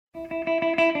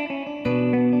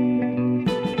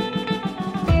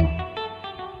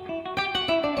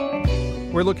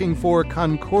We're looking for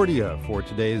Concordia for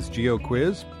today's Geo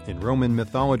Quiz. In Roman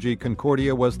mythology,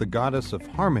 Concordia was the goddess of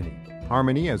harmony.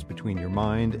 Harmony as between your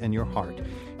mind and your heart.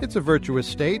 It's a virtuous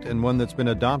state and one that's been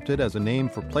adopted as a name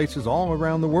for places all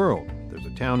around the world. There's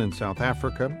a town in South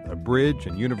Africa, a bridge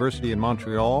and university in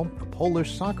Montreal, a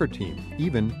Polish soccer team,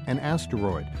 even an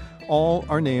asteroid. All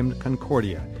are named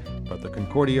Concordia. But the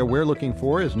Concordia we're looking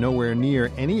for is nowhere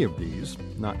near any of these.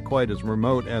 Not quite as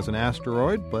remote as an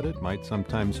asteroid, but it might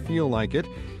sometimes feel like it.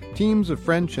 Teams of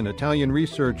French and Italian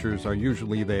researchers are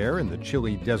usually there in the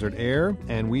chilly desert air,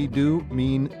 and we do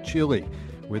mean chilly.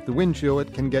 With the wind chill,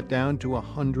 it can get down to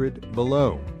 100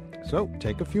 below. So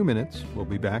take a few minutes. We'll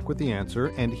be back with the answer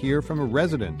and hear from a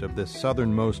resident of this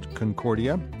southernmost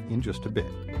Concordia in just a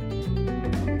bit.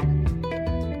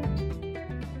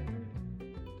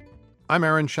 I'm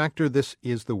Aaron Schachter. This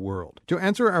is The World. To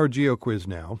answer our Geo Quiz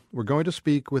now, we're going to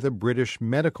speak with a British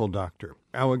medical doctor.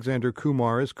 Alexander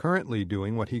Kumar is currently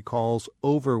doing what he calls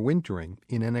overwintering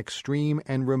in an extreme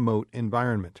and remote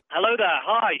environment. Hello there.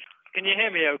 Hi. Can you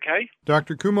hear me okay?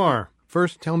 Dr. Kumar,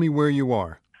 first tell me where you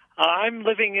are. I'm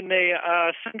living in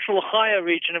the central higher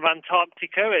region of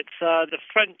Antarctica. It's the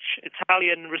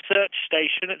French-Italian Research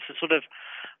Station. It's a sort of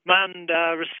manned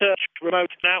research remote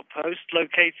outpost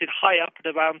located high up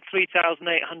at around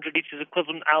 3,800 meters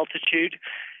equivalent altitude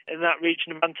in that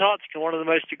region of Antarctica, one of the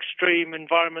most extreme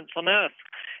environments on Earth.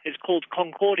 It's called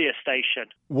Concordia Station.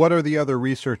 What are the other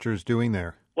researchers doing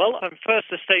there? Well, I'm first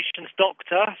the station's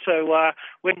doctor, so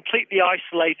we're completely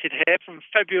isolated here from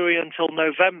February until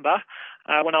November,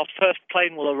 when our first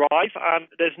plane will arrive, and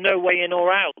there's no way in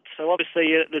or out. So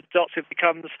obviously the doctor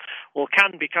becomes, or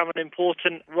can become, an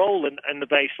important role in the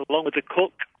base, along with the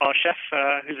cook, our chef,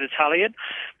 who's Italian.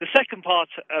 The second part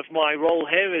of my role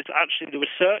here is actually the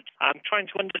research. I'm trying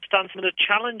to understand some of the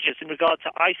challenges in regard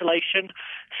to isolation,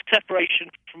 separation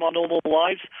from our normal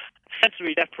lives,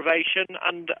 sensory deprivation,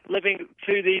 and living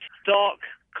through these dark,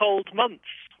 cold months.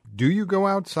 Do you go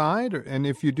outside? And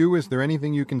if you do, is there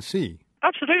anything you can see?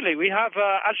 Absolutely. We have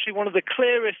actually one of the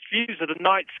clearest views of the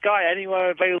night sky anywhere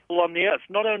available on the Earth,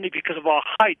 not only because of our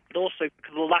height, but also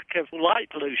because of the lack of light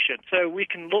pollution. So we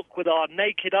can look with our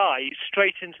naked eye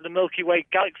straight into the Milky Way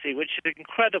galaxy, which is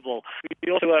incredible.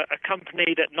 We also are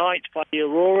accompanied at night by the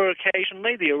aurora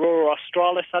occasionally, the aurora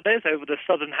australis, that is, over the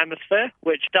southern hemisphere,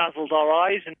 which dazzles our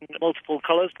eyes in multiple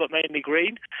colours, but mainly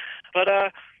green. But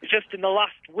just in the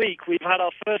last week, we've had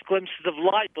our first glimpses of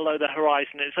light below the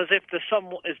horizon. It's as if the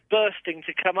sun is bursting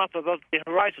to come up above the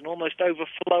horizon, almost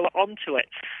overflow onto it.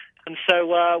 And so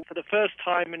for the first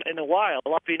time in a while,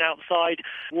 I've been outside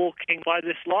walking by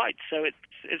this light. So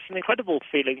it's an incredible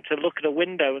feeling to look at a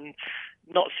window and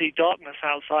not see darkness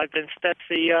outside, but instead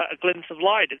see a glimpse of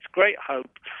light. It's great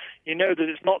hope. You know that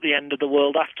it's not the end of the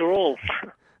world after all.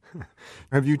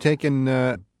 Have you taken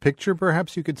a picture,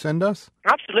 perhaps, you could send us?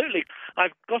 Absolutely.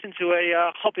 I've got into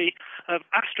a hobby of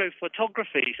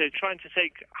astrophotography, so trying to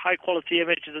take high-quality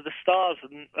images of the stars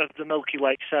and of the Milky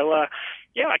Way. So, I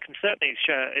can certainly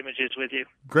share images with you.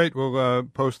 Great. We'll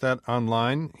post that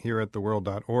online here at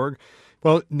theworld.org.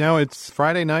 Well, now it's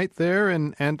Friday night there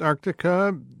in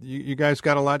Antarctica. You guys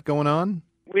got a lot going on?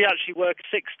 We actually work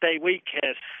a 6-day week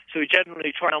here, so we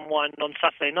generally try and unwind on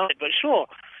Saturday night. But sure,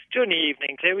 during the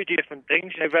evenings here, we do different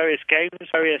things, various games,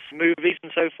 various movies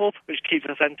and so forth, which keeps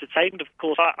us entertained. Of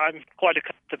course, I'm quite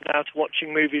accustomed now to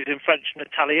watching movies in French and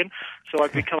Italian, so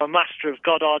I've become a master of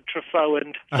Godard, Truffaut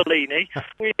and Fellini.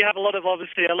 We have a lot of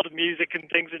music and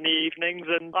things in the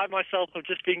evenings, and I myself have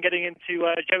just been getting into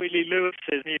Jerry Lee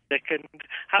Lewis's music and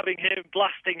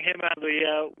blasting him out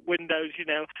the windows,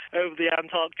 over the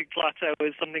Antarctic Plateau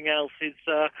is something else. It's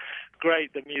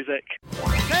great, the music.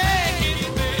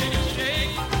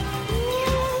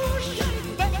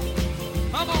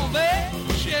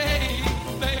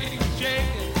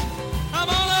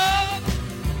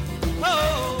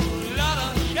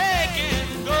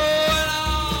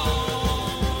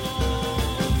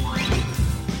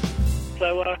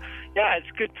 So,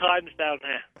 it's good times down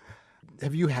here.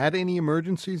 Have you had any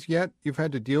emergencies yet you've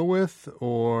had to deal with,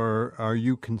 or are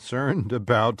you concerned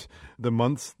about the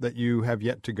months that you have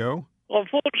yet to go? Well,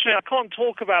 unfortunately, I can't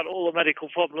talk about all the medical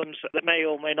problems that may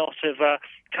or may not have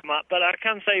come up, but I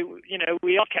can say,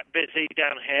 we are kept busy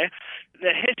down here.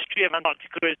 The history of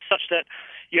Antarctica is such that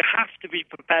you have to be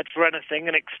prepared for anything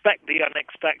and expect the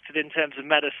unexpected in terms of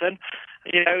medicine.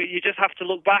 You just have to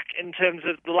look back in terms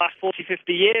of the last 40,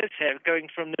 50 years here,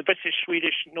 going from the British,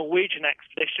 Swedish, Norwegian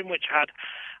expedition, which had,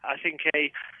 I think,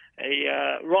 a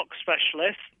rock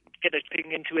specialist, get a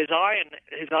thing into his eye, and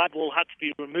his eyeball had to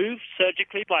be removed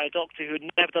surgically by a doctor who had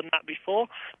never done that before,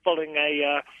 following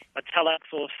a telex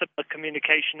or similar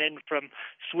communication in from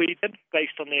Sweden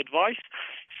based on the advice.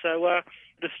 So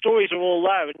the stories are all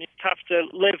there, and you have to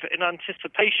live in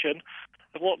anticipation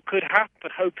of what could happen,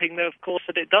 hoping, of course,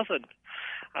 that it doesn't.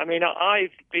 I mean,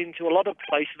 I've been to a lot of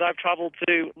places. I've traveled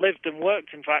to, lived and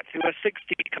worked, in fact, to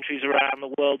 60 countries around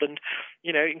the world, and,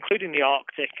 including the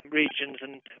Arctic regions,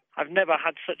 and I've never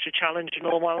had such a challenge in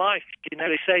all my life.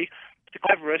 They say to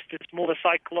Everest, it's more a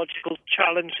psychological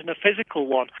challenge than a physical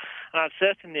one. And I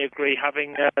certainly agree,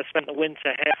 having spent the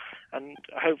winter here, and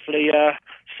hopefully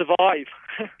survive.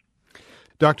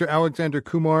 Dr. Alexander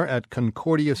Kumar at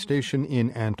Concordia Station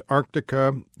in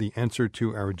Antarctica, the answer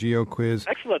to our Geo Quiz.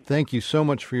 Excellent. Thank you so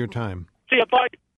much for your time. See you. Bye.